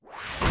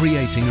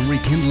creating and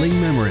rekindling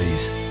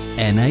memories.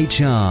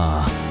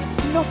 NHR.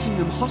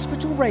 Nottingham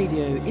Hospital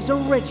Radio is a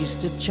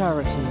registered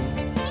charity.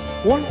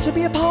 Want to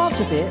be a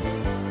part of it?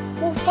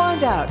 Well,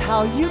 find out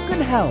how you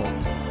can help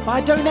by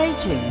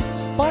donating,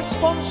 by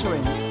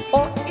sponsoring,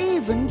 or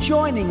even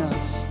joining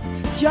us.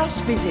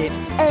 Just visit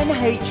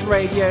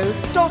nhradio.org.uk.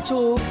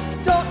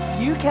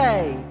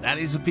 That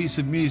is a piece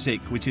of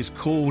music which is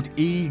called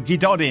E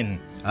Gidodin.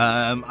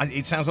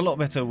 It sounds a lot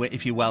better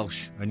if you're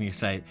Welsh and you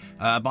say it.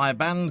 By a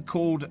band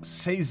called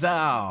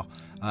César.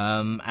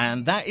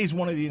 And that is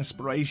one of the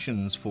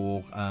inspirations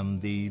for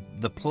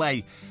the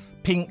play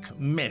Pink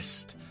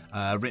Mist,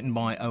 written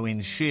by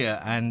Owen Shear.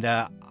 And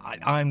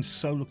I'm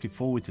so looking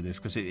forward to this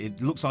because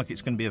it looks like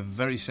it's going to be a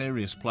very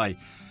serious play.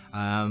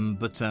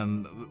 But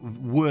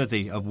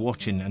worthy of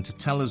watching. And to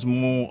tell us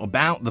more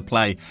about the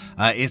play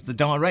is the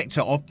director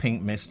of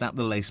Pink Mist at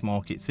the Lace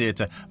Market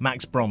Theatre,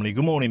 Max Bromley.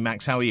 Good morning,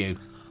 Max. How are you?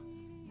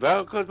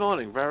 Well, good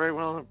morning. Very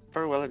well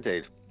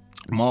indeed.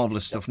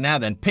 Marvellous stuff. Now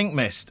then, Pink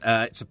Mist,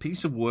 it's a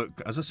piece of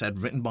work, as I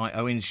said, written by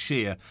Owen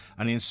Shear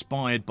and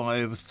inspired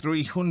by over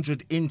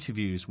 300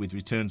 interviews with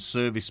returned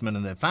servicemen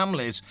and their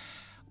families.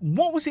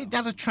 What was it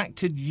that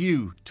attracted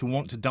you to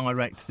want to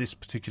direct this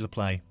particular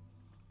play?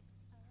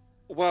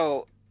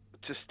 Well,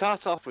 to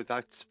start off with,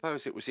 I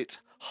suppose it was its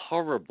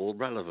horrible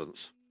relevance.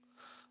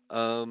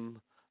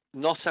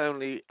 Not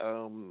only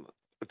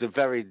the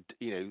very,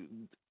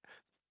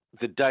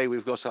 the day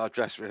we've got our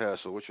dress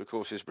rehearsal, which of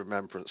course is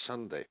Remembrance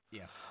Sunday.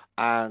 Yeah.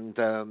 And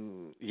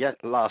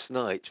yet last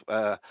night,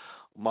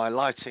 my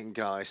lighting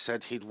guy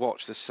said he'd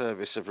watched the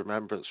service of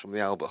Remembrance from the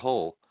Albert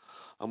Hall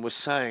and was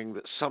saying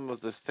that some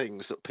of the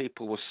things that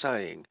people were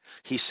saying,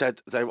 he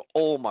said they were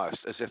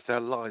almost as if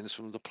they're lines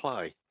from the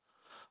play.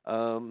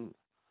 And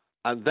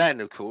then,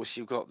 of course,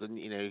 you've got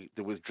the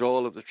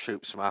withdrawal of the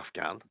troops from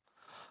Afghan,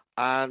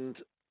 and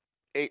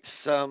it's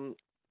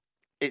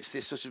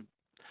this sort of,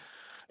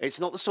 it's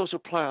not the sort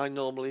of play I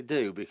normally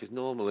do because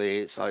normally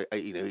it's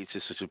it's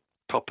a sort of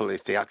properly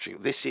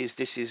theatrical. This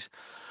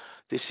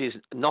is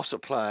not a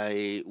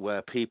play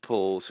where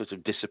people sort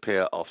of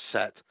disappear off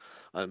set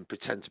and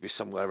pretend to be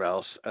somewhere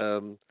else.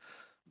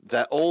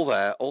 They're all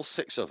there. All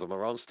six of them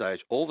are on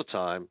stage all the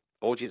time.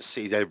 Audience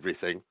sees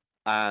everything,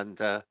 and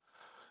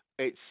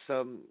it's.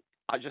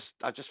 I just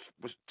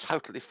was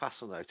totally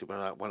fascinated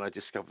when I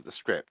discovered the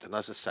script, and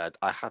as I said,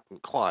 I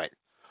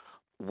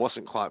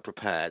wasn't quite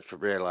prepared for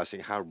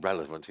realising how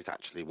relevant it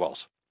actually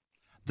was.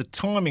 The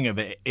timing of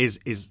it is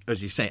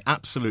as you say,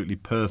 absolutely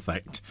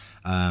perfect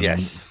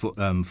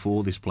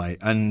for this play.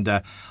 And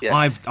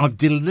I've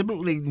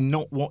deliberately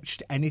not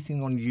watched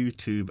anything on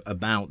YouTube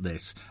about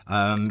this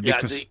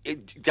because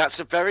that's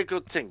a very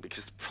good thing,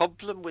 because the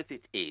problem with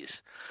it is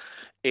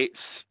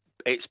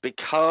it's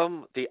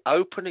become, the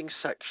opening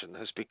section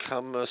has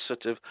become a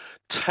sort of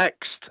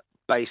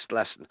text-based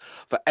lesson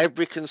for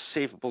every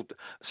conceivable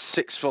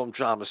sixth form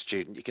drama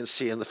student you can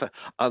see in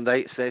and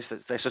they're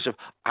sort of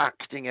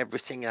acting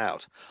everything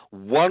out.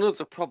 One of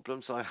the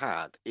problems I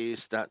had is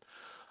that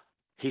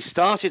he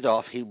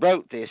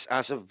wrote this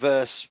as a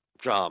verse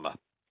drama,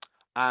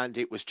 and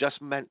it was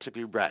just meant to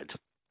be read.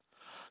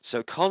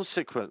 So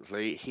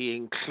consequently, he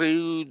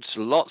includes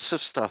lots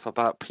of stuff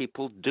about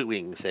people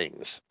doing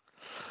things.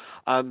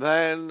 And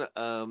then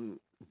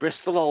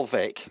Bristol Old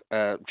Vic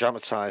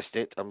dramatised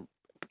it and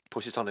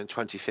put it on in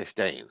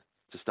 2015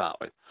 to start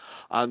with.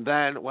 And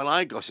then when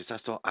I got it, I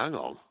thought, hang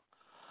on.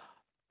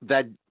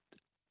 Then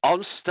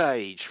on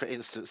stage, for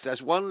instance,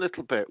 there's one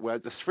little bit where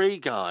the three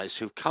guys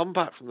who've come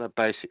back from their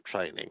basic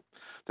training,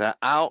 they're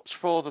out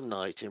for the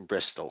night in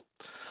Bristol.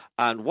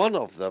 And one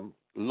of them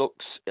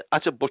looks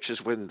at a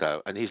butcher's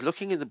window, and he's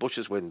looking in the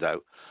butcher's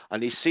window,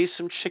 and he sees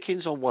some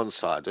chickens on one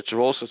side that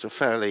are all sort of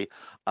fairly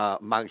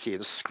manky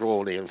and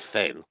scrawny and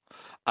thin.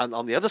 And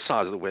on the other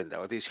side of the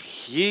window are these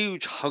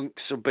huge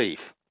hunks of beef.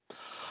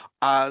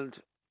 And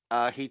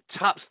he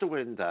taps the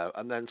window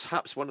and then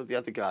taps one of the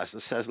other guys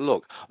and says,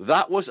 look,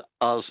 that was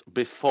us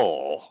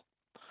before,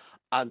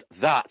 and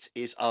that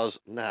is us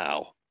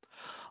now.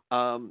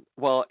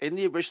 Well, in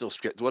the original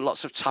script, there were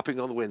lots of tapping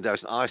on the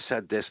windows, and I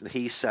said this and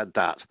he said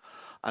that.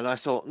 And I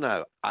thought,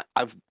 no,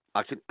 I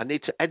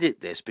need to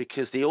edit this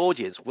because the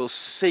audience will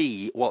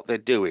see what they're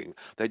doing.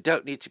 They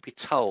don't need to be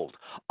told,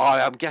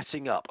 I am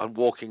getting up and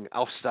walking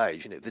off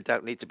stage. They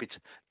don't need to be.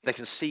 They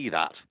can see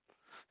that.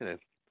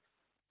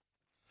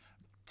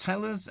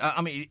 Tell us.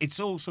 It's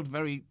all sort of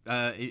very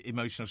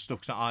emotional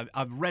stuff. So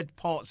I've read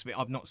parts of it.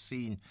 I've not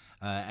seen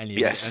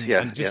any of it.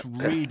 And just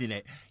reading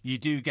it, you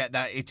do get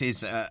that it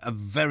is a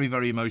very,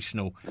 very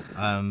emotional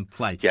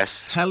play. Yes.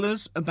 Tell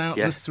us about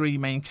the three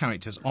main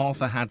characters: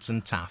 Arthur, Hads,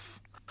 and Taff.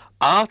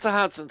 Arthur,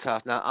 Hads, and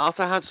Taff. Now,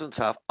 Arthur, Hads, and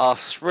Taff are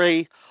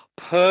three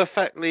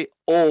perfectly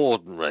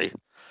ordinary.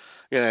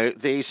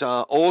 These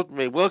are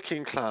ordinary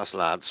working class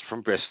lads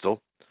from Bristol.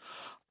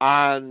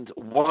 And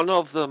one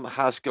of them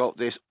has got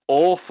this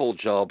awful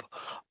job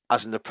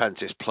as an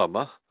apprentice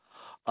plumber.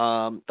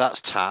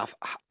 That's Taff.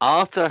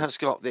 Arthur has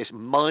got this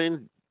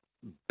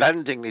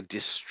mind-bendingly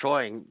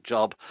destroying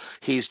job.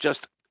 He's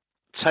just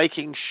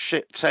taking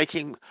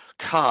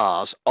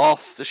cars off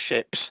the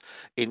ships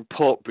in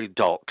Portbury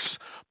docks,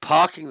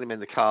 parking them in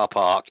the car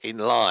park in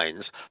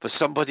lines for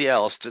somebody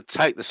else to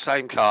take the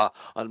same car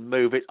and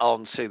move it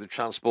on to the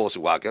transporter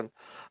wagon.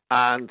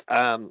 And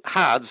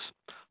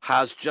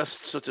has just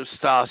sort of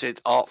started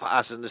off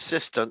as an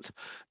assistant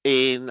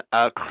in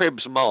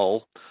Cribbs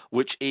Mall,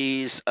 which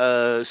is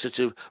sort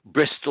of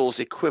Bristol's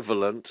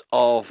equivalent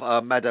of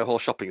Meadowhall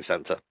Shopping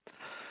Centre.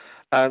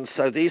 And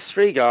so these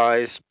three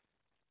guys,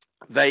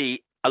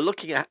 they are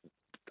looking at,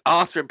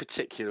 Arthur in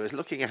particular is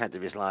looking ahead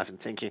of his life and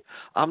thinking,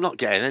 I'm not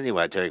getting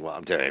anywhere doing what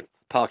I'm doing,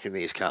 parking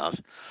these cars.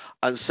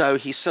 And so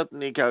he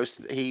suddenly goes,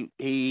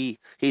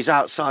 he's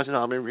outside an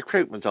army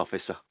recruitment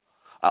office,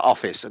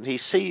 and he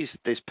sees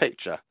this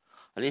picture,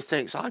 and he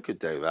thinks, I could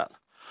do that.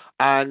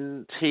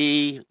 And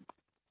he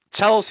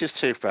tells his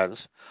two friends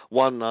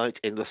one night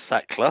in the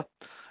Thekla,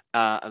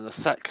 and the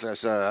Thekla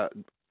is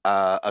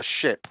a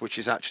ship which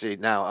is actually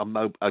now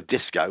a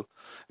disco.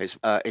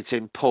 It's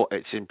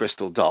in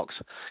Bristol docks.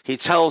 He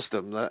tells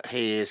them that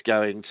he is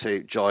going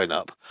to join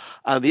up,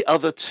 and the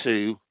other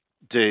two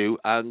do,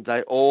 and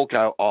they all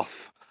go off.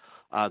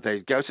 They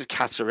go to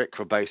Catterick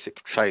for basic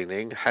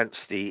training, hence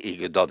the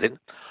Igadodin,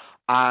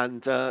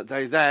 and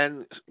they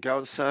then go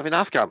and serve in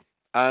Afghan.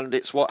 And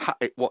it's what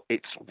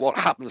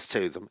happens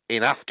to them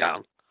in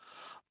Afghan,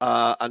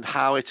 and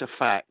how it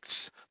affects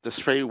the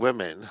three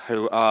women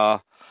who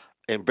are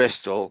in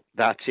Bristol.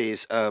 That is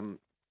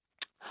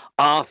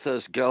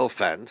Arthur's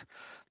girlfriend,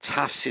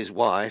 Tass's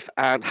wife,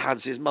 and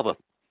Hans's mother.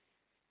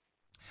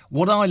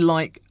 What I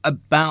like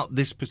about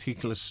this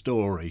particular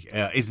story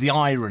is the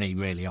irony,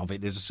 really, of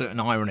it. There's a certain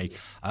irony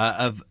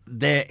of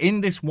they're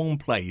in this one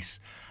place.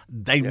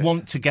 They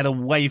want to get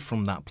away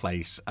from that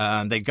place.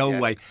 They go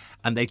away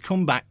and they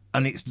come back.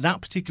 And it's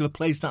that particular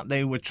place that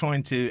they were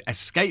trying to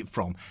escape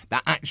from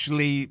that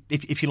actually,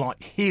 if you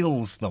like,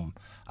 heals them.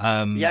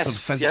 Sort of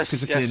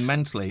physically and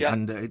mentally,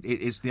 and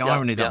it's the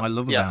irony that I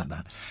love about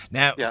that.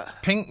 Now,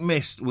 Pink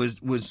Mist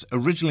was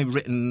originally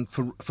written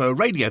for a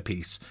radio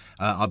piece,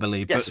 I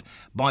believe, but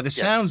by the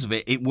sounds of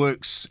it, it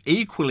works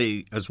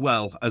equally as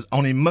well as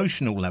on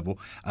emotional level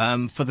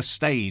for the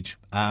stage.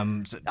 I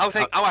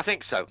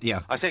think so.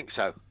 Yeah, I think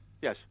so.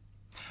 Yes.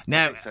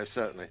 Now, I think so,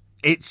 certainly.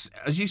 It's,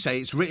 as you say,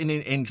 it's written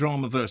in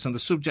drama verse, and the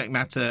subject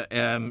matter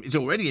is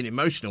already an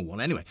emotional one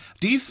anyway.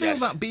 Do you feel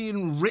that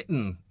being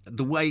written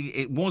the way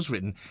it was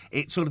written,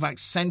 it sort of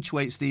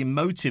accentuates the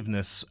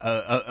emotiveness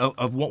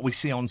of what we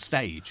see on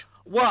stage?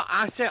 Well,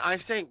 I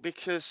think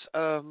because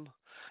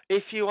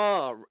if you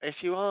are,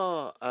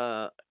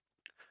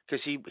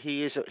 because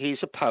he's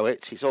a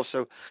poet, he's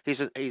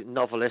a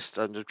novelist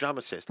and a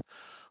dramatist,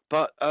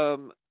 but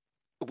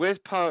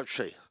with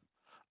poetry,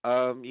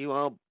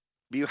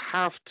 you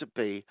have to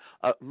be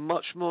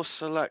much more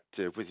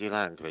selective with your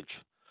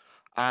language,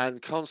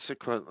 and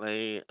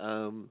consequently,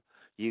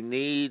 you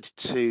need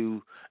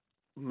to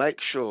make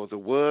sure the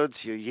words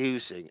you're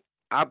using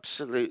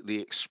absolutely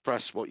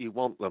express what you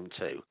want them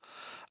to,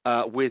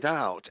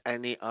 without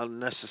any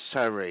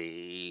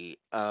unnecessary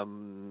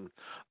sort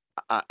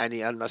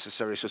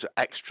of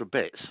extra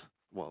bits.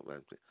 Well,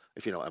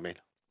 if you know what I mean.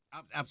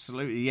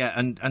 Absolutely, yeah,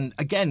 and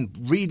again,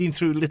 reading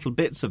through little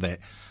bits of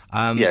it,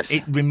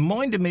 it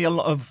reminded me a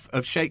lot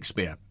of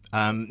Shakespeare.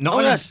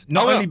 Not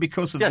only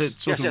because of the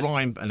sort of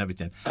rhyme and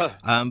everything,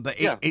 but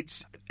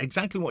it's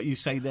exactly what you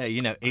say there.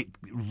 You know, it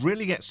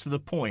really gets to the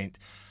point,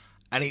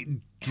 and it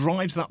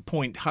drives that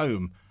point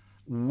home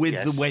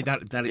with the way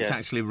that it's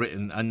actually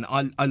written. And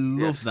I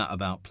love that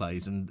about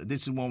plays, and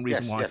this is one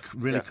reason why I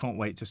really can't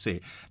wait to see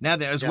it. Now,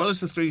 there, as well as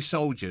the three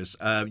soldiers,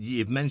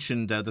 you've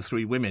mentioned the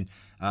three women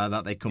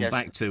that they come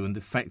back to, and the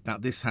effect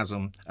that this has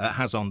on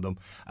them.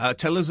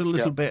 Tell us a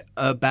little bit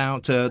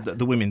about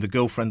the women, the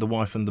girlfriend, the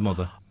wife, and the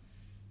mother.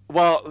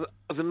 Well,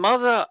 the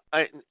mother,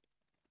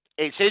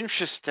 it's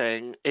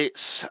interesting. It's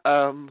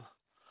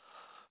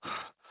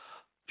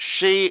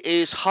she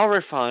is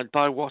horrified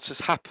by what has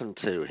happened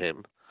to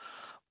him,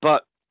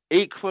 but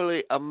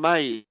equally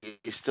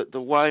amazed at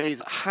the way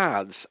that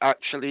Hans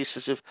actually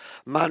sort of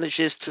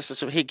manages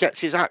to he gets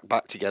his act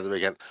back together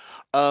again.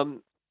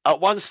 At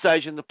one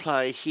stage in the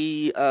play,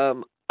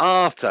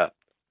 Arthur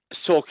is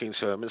talking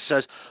to him and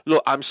says,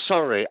 "Look, I'm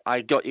sorry I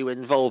got you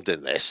involved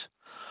in this."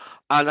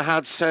 And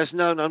Hans says,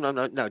 no,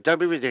 don't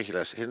be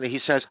ridiculous. And he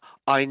says,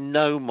 "I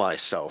know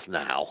myself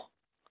now."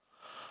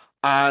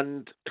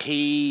 And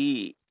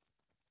he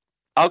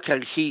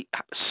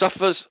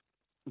suffers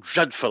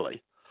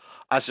dreadfully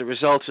as a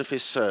result of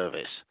his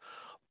service.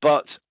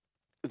 But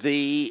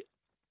the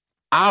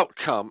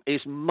outcome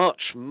is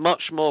much,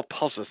 much more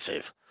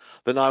positive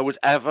than I would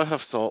ever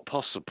have thought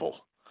possible.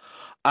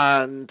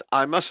 And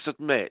I must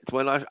admit,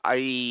 when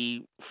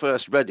I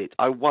first read it,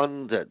 I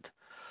wondered,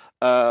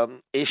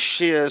 is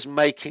Shears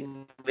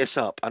making this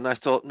up? And I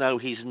thought, no,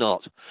 he's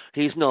not.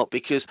 He's not,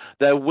 because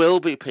there will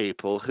be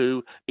people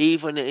who,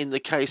 even in the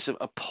case of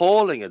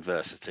appalling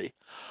adversity,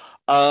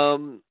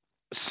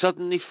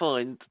 suddenly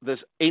find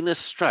there's inner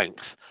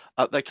strength.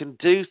 They can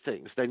do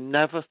things they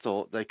never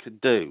thought they could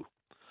do.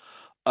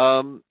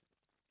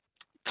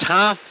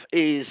 Taff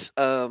is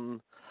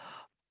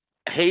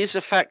he's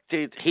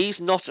affected. He's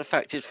not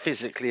affected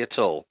physically at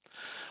all.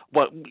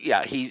 Well,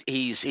 yeah, he's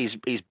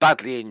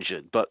badly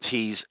injured, but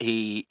he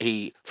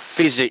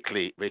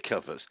physically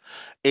recovers.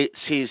 It's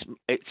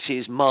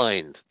his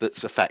mind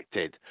that's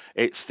affected.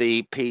 It's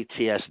the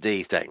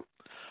PTSD thing,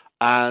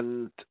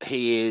 and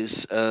he's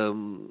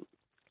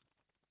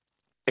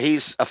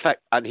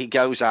affect, and he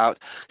goes out,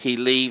 he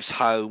leaves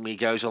home, he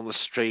goes on the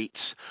streets,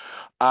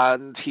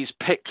 and he's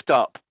picked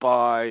up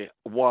by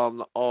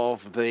one of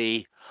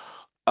the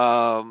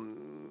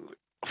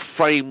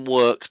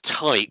framework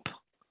type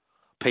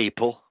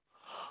people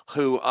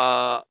who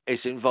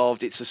is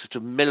involved. It's a sort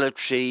of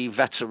military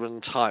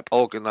veteran type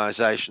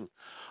organization,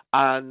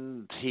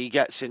 and he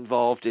gets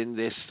involved in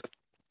this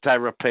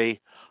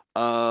therapy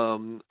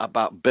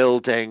about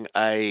building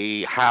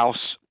a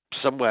house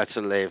somewhere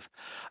to live,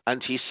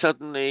 and he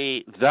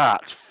suddenly,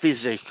 that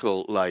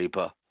physical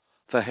labor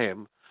for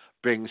him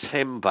brings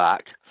him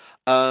back.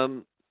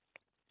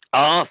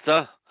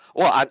 Arthur,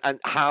 well, and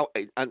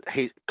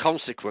he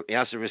consequently,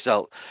 as a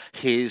result,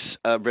 his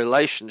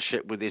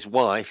relationship with his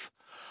wife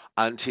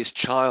and his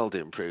child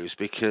improves,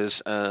 because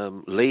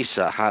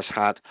Lisa has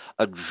had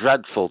a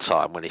dreadful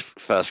time when he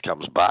first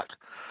comes back,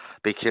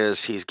 because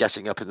he's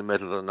getting up in the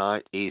middle of the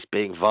night, he's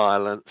being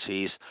violent,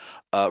 he's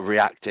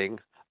reacting,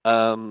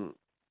 and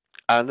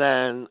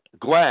then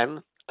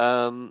Gwen.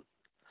 Well,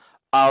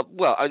 I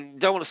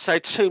don't want to say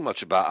too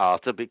much about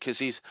Arthur, because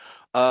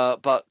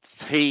but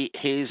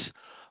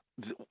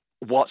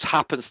what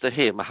happens to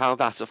him, how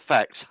that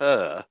affects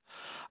her,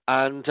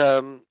 and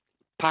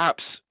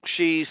perhaps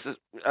she's, it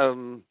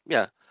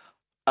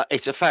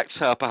affects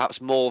her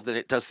perhaps more than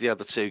it does the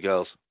other two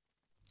girls.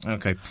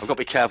 Okay. I've got to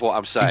be careful what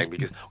I'm saying,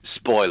 because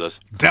spoilers.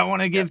 Don't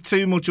want to give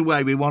too much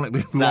away. We want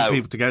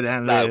people to go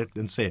down there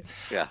and see it.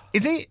 Yeah.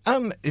 Is it,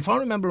 if I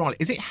remember right,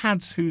 is it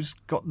Hads who's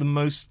got the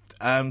most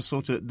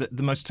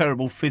the most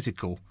terrible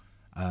physical?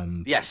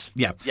 Yes.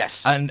 Yeah. Yes.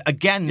 And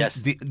again, yes.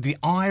 the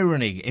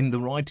irony in the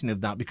writing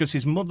of that, because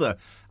his mother,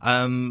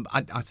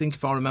 I think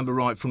if I remember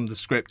right from the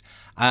script,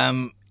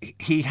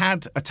 he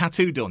had a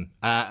tattoo done,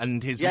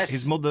 and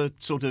his mother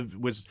sort of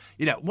was,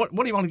 what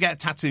do you want to get a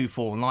tattoo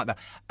for, and like that.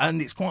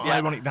 And it's quite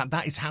ironic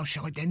that is how she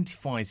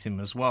identifies him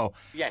as well.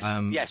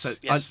 Yes. So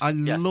I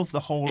love the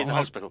whole in the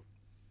hospital.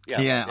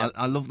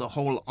 I love the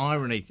whole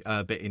irony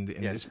bit in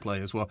this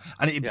play as well,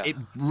 and it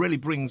really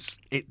brings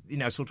it,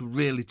 sort of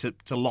really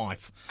to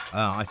life.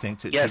 I think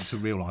to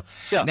real life.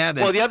 Yeah. Now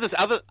then, well,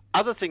 the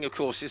other thing, of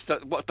course, is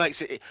that what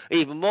makes it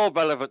even more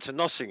relevant to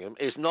Nottingham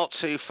is not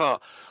too far.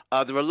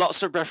 There are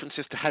lots of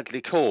references to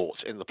Headley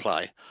Court in the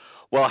play.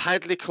 Well,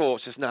 Headley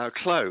Court is now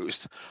closed,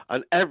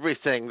 and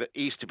everything that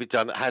used to be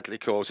done at Headley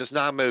Court has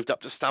now moved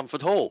up to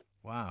Stamford Hall.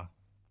 Wow.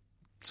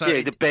 So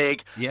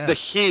the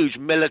huge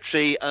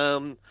military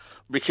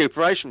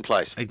recuperation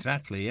place.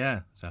 Exactly,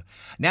 yeah. So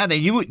now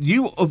then,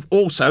 you have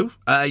also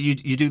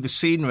you do the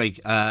scenery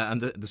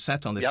and the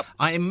set on this. Yep.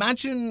 I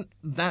imagine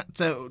that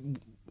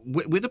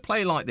with a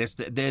play like this,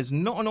 there's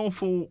not an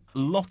awful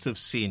lot of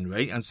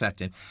scenery and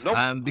setting,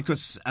 nope.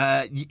 Because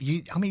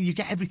you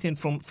get everything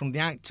from the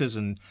actors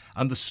and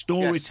the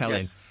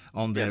storytelling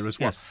on there as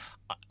well. Yes.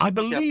 I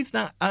believe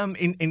that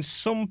in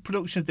some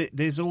productions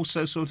there's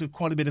also sort of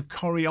quite a bit of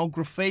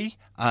choreography.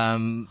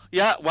 I've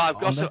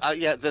got to.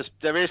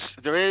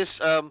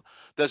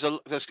 There's a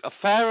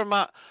fair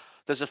amount.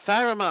 There's a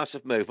fair amount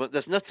of movement.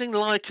 There's nothing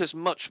like as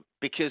much,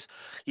 because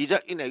you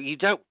don't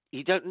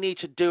need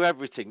to do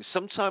everything.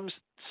 Sometimes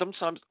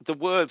the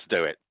words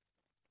do it.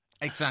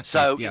 Exactly.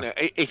 So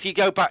if you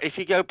go back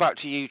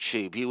to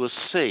YouTube, you will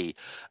see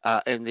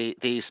in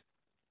these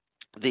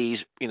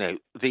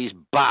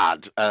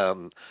bad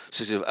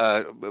sort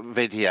of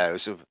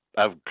videos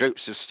of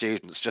groups of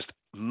students just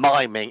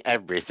miming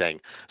everything.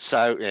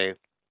 So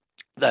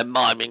they're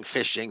miming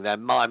fishing, they're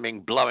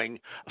miming blowing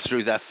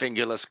through their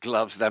fingerless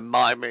gloves, they're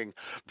miming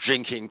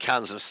drinking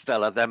cans of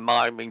Stella, they're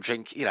miming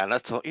and I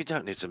thought, you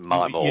don't need to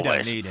mime all this. You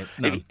don't need it.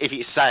 No. If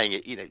you're saying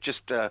it,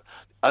 just an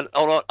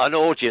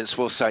audience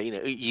will say,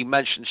 you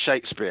mentioned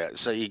Shakespeare,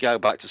 so you go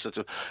back to sort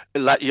of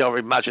let your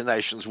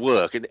imaginations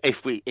work. And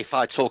if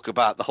I talk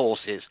about the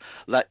horses,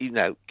 let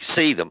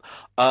see them.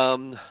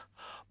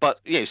 But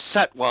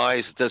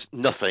set-wise, there's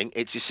nothing.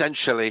 It's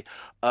essentially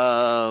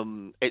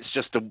it's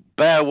just the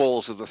bare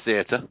walls of the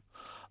theatre,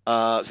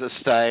 the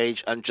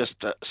stage, and just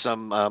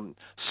some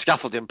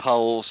scaffolding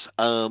poles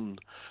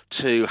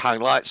to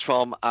hang lights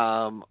from,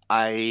 and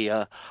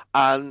a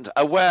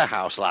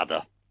warehouse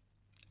ladder.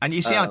 And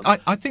you see,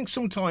 I think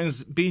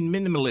sometimes being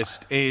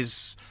minimalist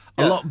is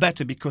a lot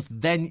better, because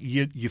then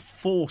you're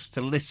forced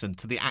to listen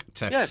to the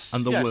actor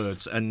and the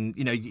words, and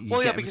you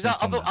get because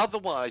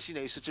otherwise,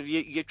 sort of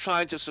you're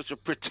trying to sort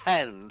of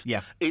pretend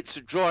it's a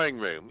drawing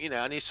room,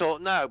 and you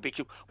thought no,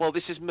 because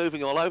this is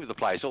moving all over the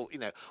place. Or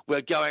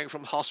we're going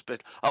from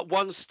hospital. At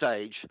one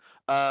stage,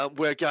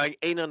 we're going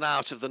in and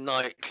out of the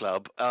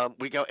nightclub.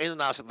 We go in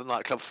and out of the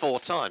nightclub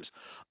 4 times.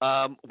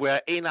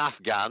 We're in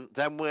Afghan,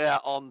 then we're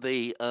on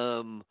the.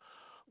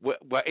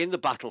 We're in the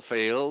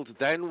battlefield,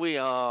 then we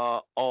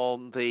are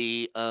on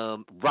the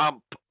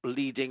ramp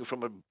leading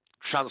from a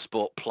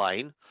transport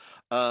plane,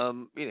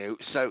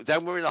 So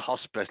then we're in a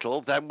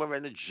hospital, then we're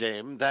in a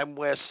gym, then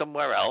we're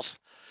somewhere else.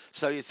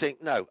 So you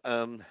think, no,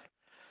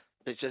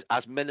 it's just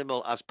as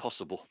minimal as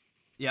possible.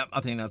 Yeah,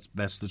 I think that's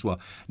best as well.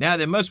 Now,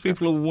 then, most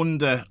people will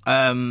wonder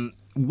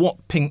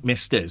what pink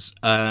mist is,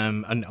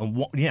 and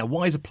what,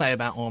 why is a play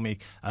about army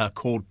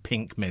called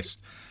Pink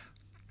Mist?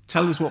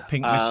 Tell us what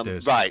pink mist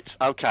is. Right.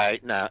 Okay.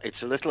 Now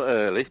it's a little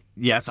early.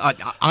 Yes,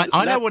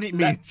 I know what it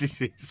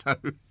means. So.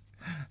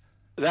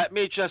 Let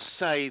me just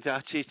say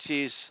that it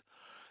is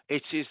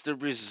the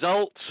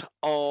result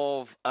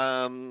of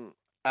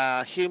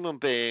a human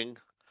being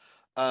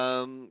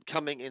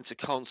coming into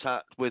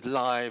contact with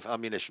live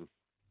ammunition.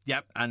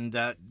 Yep, and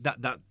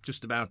that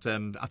just about.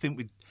 I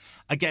think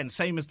again,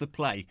 same as the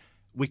play,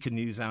 we can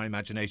use our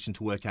imagination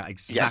to work out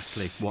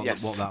exactly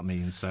what that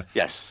means. So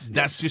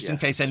that's just in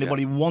case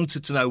anybody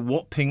wanted to know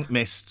what pink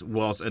mist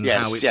was and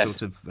how it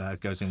sort of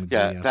goes in with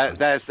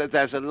the.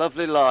 There's a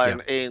lovely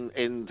line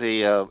in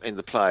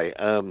the play,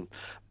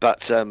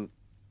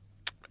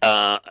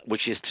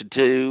 which is to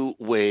do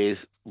with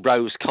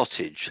Rose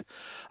Cottage,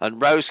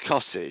 and Rose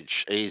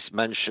Cottage is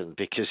mentioned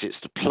because it's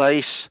the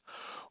place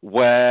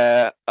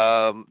where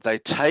they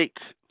take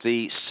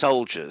the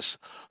soldiers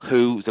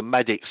who the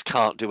medics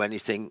can't do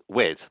anything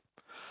with,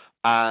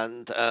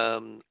 and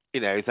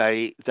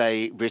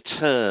they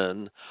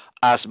return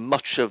as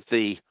much of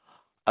them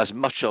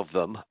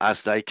as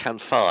they can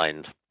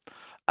find,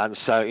 and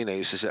so it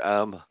is.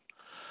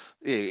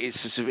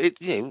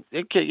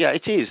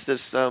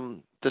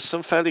 There's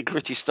some fairly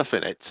gritty stuff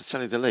in it, to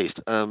say the least,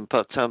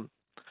 but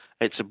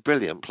it's a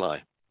brilliant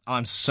play.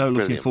 I'm so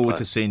looking forward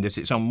to seeing this.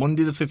 It's on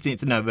Monday the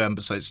 15th of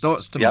November, so it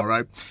starts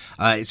tomorrow.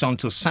 Yep. It's on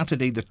till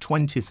Saturday the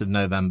 20th of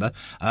November.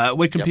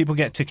 Where can people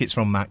get tickets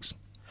from, Max?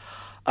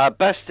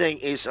 Best thing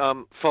is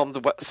from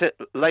the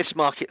Lace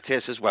Market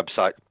Theatre's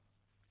website.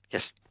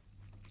 Yes.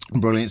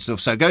 Brilliant stuff.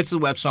 So go to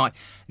the website.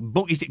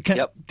 Book.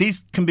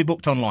 These can be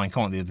booked online,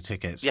 can't they? The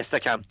tickets. Yes,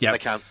 they can. Yep. They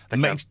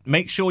can.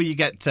 Make sure you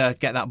get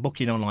that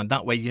booking online.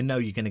 That way, you know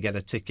you're going to get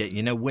a ticket.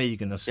 You know where you're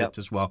going to sit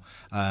as well.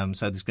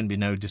 So there's going to be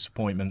no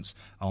disappointments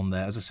on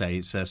there. As I say,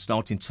 it's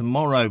starting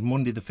tomorrow,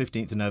 Monday the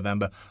 15th of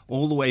November,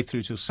 all the way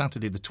through to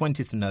Saturday the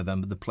 20th of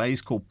November. The play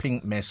is called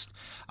Pink Mist.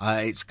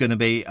 It's going to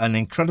be an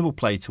incredible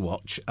play to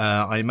watch.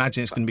 I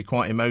imagine it's going to be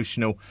quite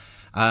emotional.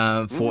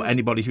 For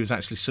anybody who's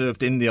actually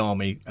served in the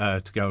army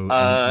to go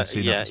and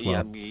see that as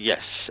well. Yes,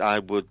 I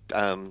would.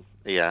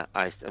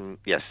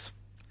 Yes.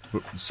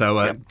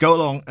 So go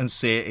along and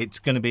see it. It's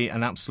going to be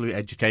an absolute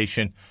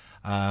education,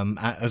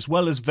 as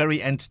well as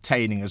very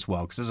entertaining as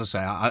well. Because as I say,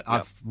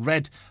 I've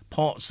read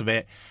parts of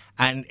it,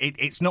 and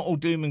it's not all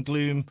doom and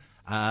gloom.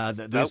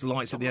 There's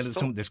lights at the end of the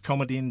tunnel. There's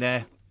comedy in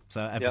there. So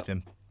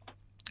everything. Yep.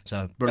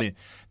 So, brilliant.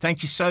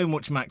 Thank you so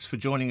much, Max, for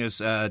joining us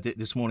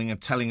this morning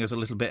and telling us a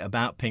little bit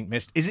about Pink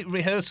Mist. Is it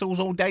rehearsals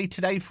all day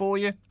today for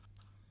you?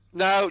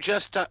 No,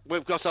 just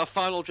we've got our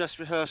final dress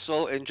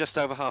rehearsal in just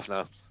over half an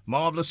hour.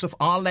 Marvellous stuff.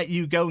 I'll let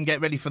you go and get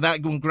ready for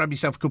that. Go and grab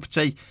yourself a cup of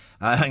tea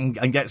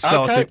and get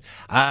started.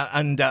 Okay.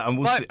 And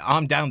we'll see.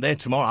 I'm down there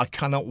tomorrow. I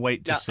cannot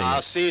wait to see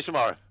I'll see you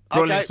tomorrow.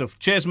 Brilliant stuff.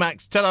 Cheers,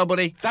 Max. Ta-ra,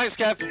 buddy. Thanks,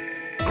 Kev.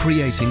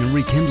 Creating and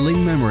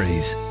rekindling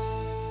memories.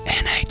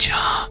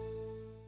 NHR.